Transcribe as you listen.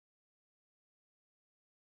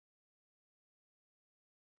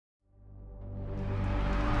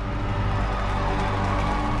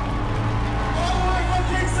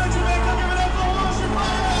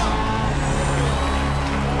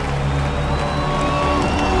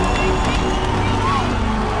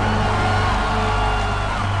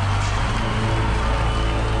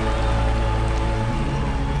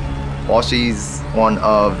Walshy's one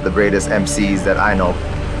of the greatest MCs that I know.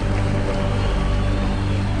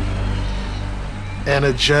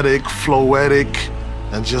 Energetic, floetic,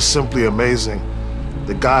 and just simply amazing.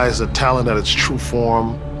 The guy is a talent at its true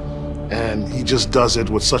form, and he just does it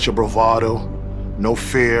with such a bravado, no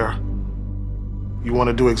fear. You want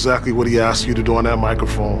to do exactly what he asks you to do on that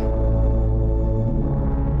microphone.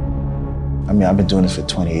 I mean, I've been doing this for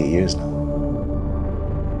 28 years now.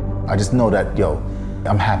 I just know that, yo,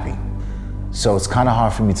 I'm happy. So it's kind of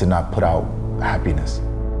hard for me to not put out happiness.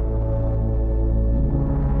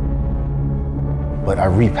 But I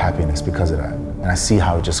reap happiness because of that. And I see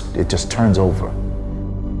how it just turns over.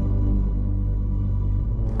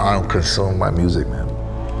 I don't consume my music, man.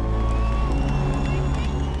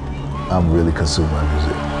 I'm really consuming my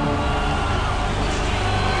music.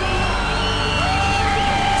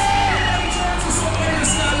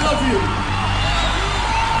 I love you.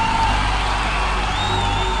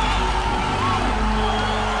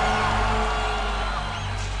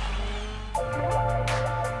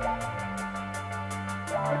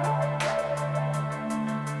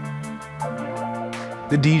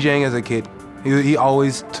 The DJing as a kid, he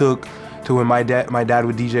always took to when my dad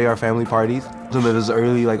would DJ our family parties. Some of his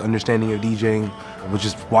early understanding of DJing was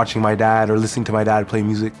just watching my dad or listening to my dad play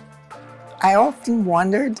music. I often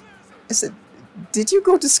wondered, I said, did you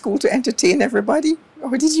go to school to entertain everybody,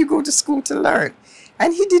 or did you go to school to learn?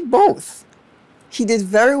 And he did both. He did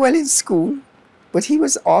very well in school, but he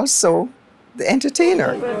was also the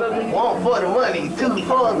entertainer. One for the money, two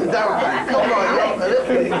for the dollar. Come on, let's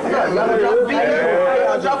get it.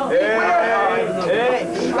 Drop a beat.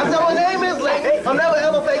 That's what my name is, like. I'm never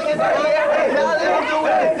ever faking. Y'all let me do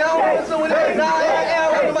it. Don't listen with it.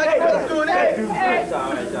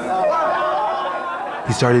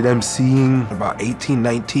 He started MCing about 18,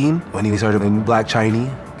 19 when he started in Black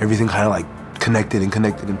Chinese. Everything kind of connected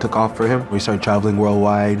and took off for him. We started traveling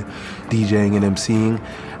worldwide, DJing and MCing.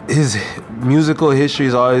 His musical history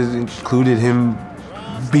has always included him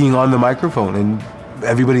being on the microphone and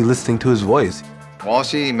everybody listening to his voice.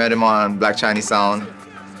 Walshy, met him on Black Chinese Sound.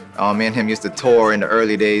 Me and him used to tour in the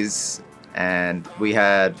early days, and we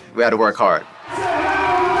had to work hard.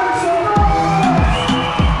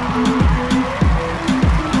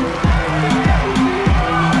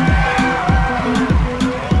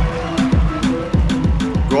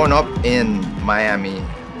 Growing up in Miami,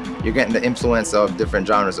 you're getting the influence of different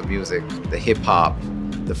genres of music, the hip hop,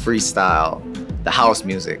 the freestyle, the house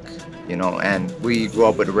music, you know, and we grew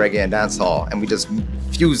up with reggae and dancehall, and we just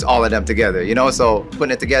fused all of them together, you know, so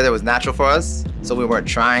putting it together was natural for us, so we weren't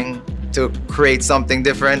trying to create something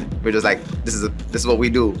different. We're just like, this is what we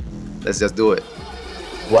do, let's just do it.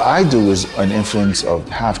 What I do is an influence of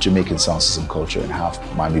half Jamaican sound system culture and half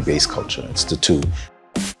Miami-based culture. It's the two.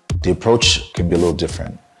 The approach can be a little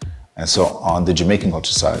different. And so on the Jamaican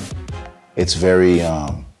culture side, it's very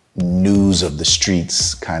news of the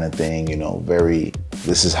streets kind of thing, you know, very,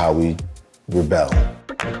 this is how we rebel.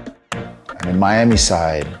 And in Miami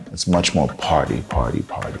side, it's much more party.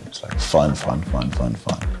 It's like fun.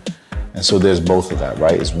 And so there's both of that,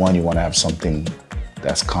 right? It's one, you want to have something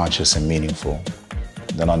that's conscious and meaningful.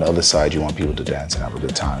 Then on the other side, you want people to dance and have a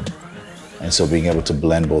good time. And so being able to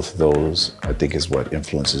blend both of those, I think, is what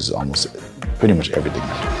influences almost pretty much everything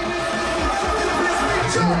I do.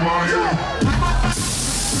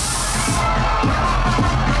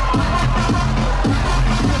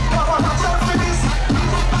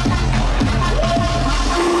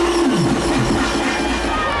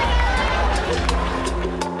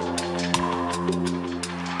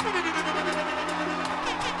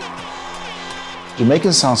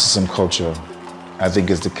 Jamaican sound system culture, I think,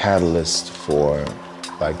 is the catalyst for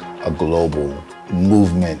like a global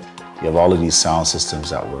movement. You have all of these sound systems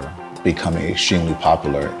that were becoming extremely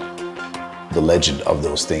popular. The legend of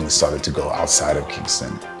those things started to go outside of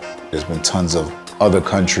Kingston. There's been tons of other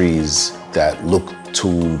countries that look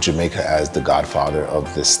to Jamaica as the godfather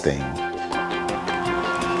of this thing.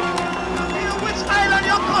 Which island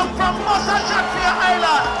you come from? Must I check for your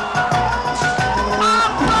island?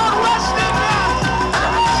 I'm from West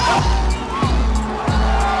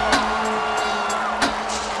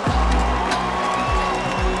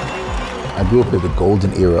I grew up in the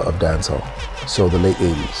golden era of dancehall. So the late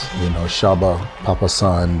 80s, you know, Shaba, Papa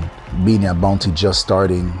San, Beanie and Bounty just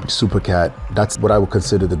starting, Supercat. That's what I would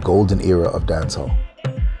consider the golden era of dancehall.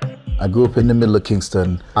 I grew up in the middle of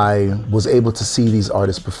Kingston. I was able to see these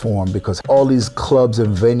artists perform because all these clubs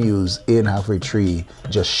and venues in Halfway Tree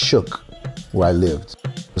just shook where I lived.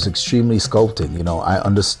 It was extremely sculpting, you know. I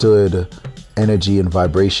understood energy and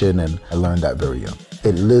vibration, and I learned that very young.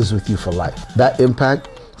 It lives with you for life. That impact,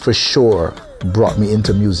 for sure, brought me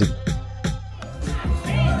into music.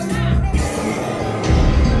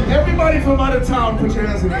 Everybody from out of town, put your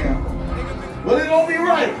hands in the air. Well, it don't be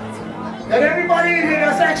right that everybody in here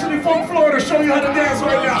that's actually from Florida show you how to dance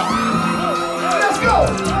right now. Let's go.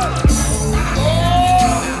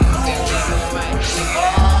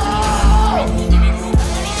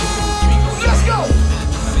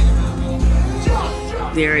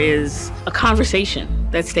 There is a conversation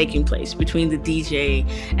that's taking place between the DJ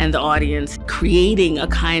and the audience, creating a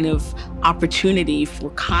kind of opportunity for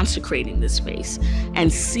consecrating this space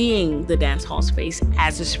and seeing the dance hall space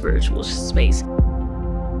as a spiritual space.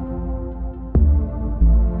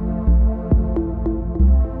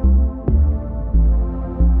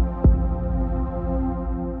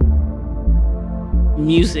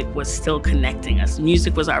 Music was still connecting us.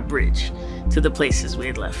 Music was our bridge to the places we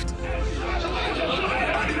had left.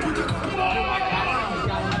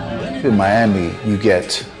 In Miami, you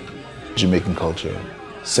get Jamaican culture,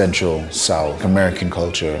 Central, South, American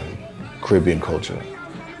culture, Caribbean culture.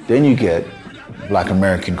 Then you get Black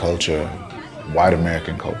American culture, white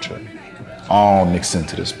American culture, all mixed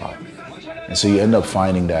into this pot. And so you end up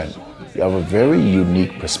finding that you have a very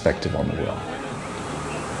unique perspective on the world.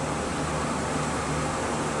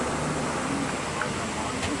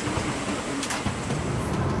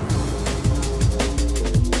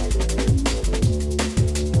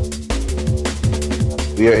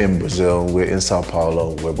 We are in Brazil, we're in Sao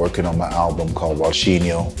Paulo, we're working on my album called Walshy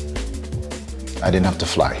Fire. I didn't have to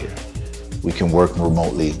fly here. We can work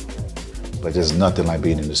remotely, but there's nothing like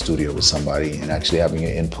being in the studio with somebody and actually having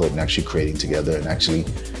your input and actually creating together and actually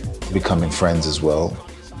becoming friends as well.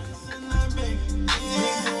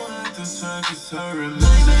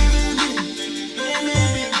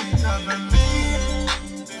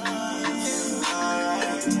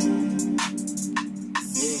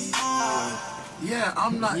 Yeah,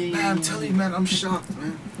 I'm not, man, I'm telling you, man, I'm shocked,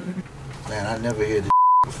 man. Man, I never heard this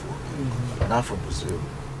before, man. Not from Brazil.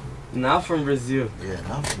 Not from Brazil. Yeah,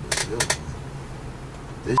 not from Brazil, man.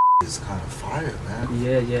 This is kind of fire, man.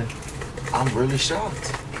 Yeah, yeah. I'm really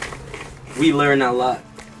shocked. We learn a lot.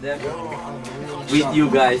 Definitely. With you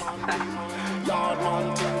guys.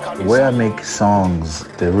 The way I make songs,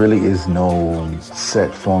 there really is no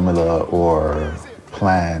set formula or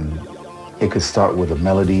plan. It could start with a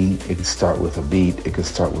melody, it could start with a beat, it could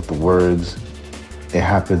start with the words. It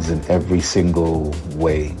happens in every single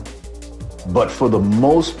way. But for the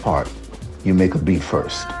most part, you make a beat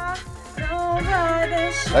first.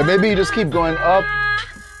 Like maybe you just keep going up.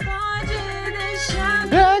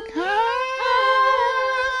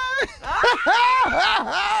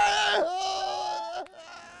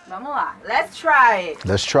 Vamos lá, let's try it.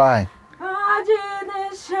 Let's try.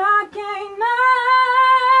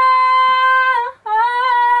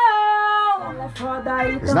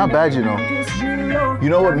 It's not bad, you know. You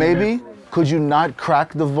know what, maybe? Could you not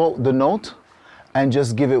crack the note and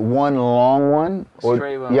just give it one long one? Or,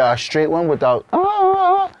 straight one. Yeah, a straight one without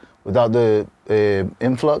the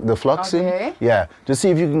influx, the fluxing. Okay. Yeah, just see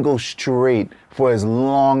if you can go straight for as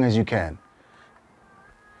long as you can.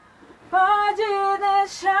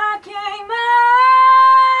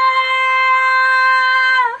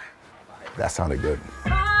 That sounded good.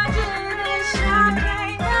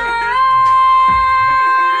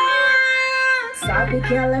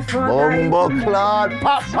 Bombo clot,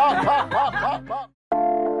 pop, pop, pop, pop, pop, pop.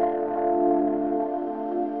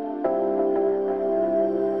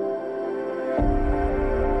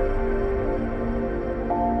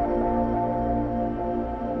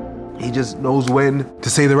 He just knows when to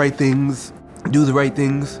say the right things, do the right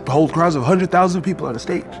things, hold crowds of 100,000 people on a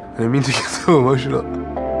stage. And it means he gets so emotional.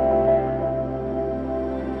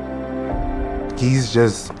 He's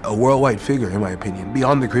just a worldwide figure, in my opinion,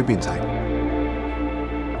 beyond the Caribbean side.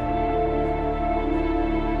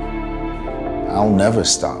 I'll never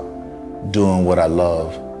stop doing what I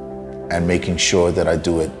love and making sure that I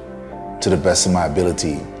do it to the best of my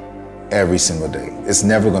ability every single day. It's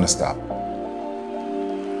never gonna stop.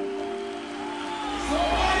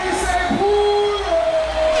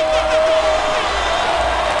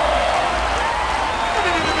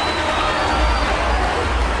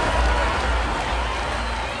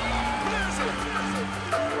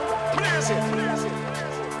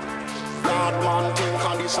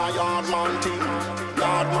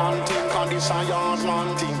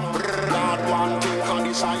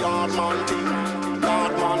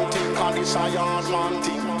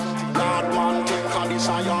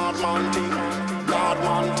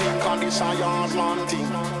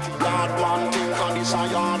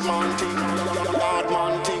 Yard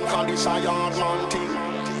man thing, and this a yard man thing.